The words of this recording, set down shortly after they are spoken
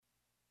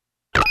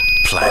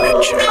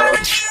Planet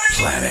Check.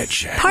 Planet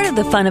Check. Part of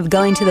the fun of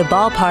going to the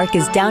ballpark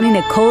is downing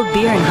a cold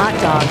beer and hot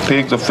dog.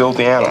 Pigs are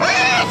filthy animals.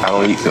 I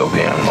don't eat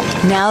filthy animals.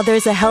 Now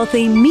there's a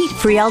healthy,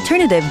 meat-free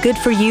alternative good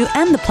for you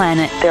and the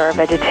planet. There are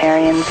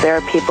vegetarians. There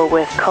are people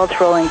with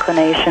cultural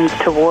inclinations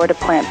toward a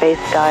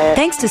plant-based diet.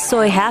 Thanks to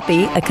Soy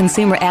Happy, a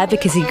consumer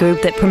advocacy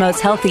group that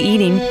promotes healthy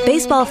eating,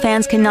 baseball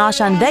fans can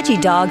nosh on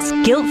veggie dogs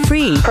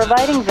guilt-free.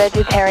 Providing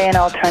vegetarian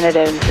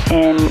alternatives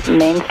in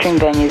mainstream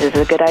venues is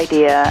a good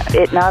idea.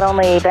 It not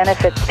only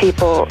benefits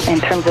people in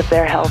terms of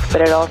their health,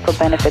 but it also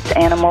benefits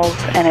animals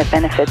and it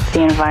benefits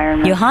the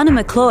environment. Johanna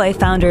McCloy,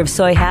 founder of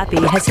Soy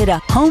Happy, has hit a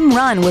home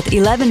run with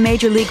 11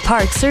 Major League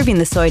parks serving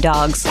the soy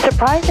dogs.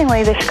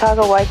 Surprisingly, the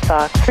Chicago White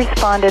Sox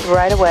responded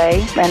right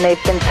away, and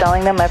they've been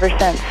selling them ever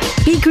since.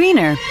 Be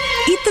greener.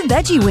 Eat the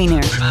veggie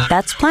wiener.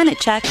 That's Planet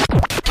Check.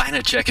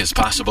 Planet Check is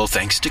possible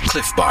thanks to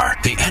Cliff Bar,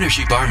 the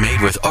energy bar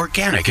made with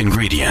organic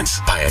ingredients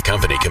by a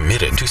company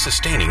committed to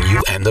sustaining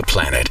you and the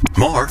planet.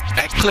 More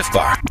at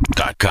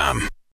cliffbar.com.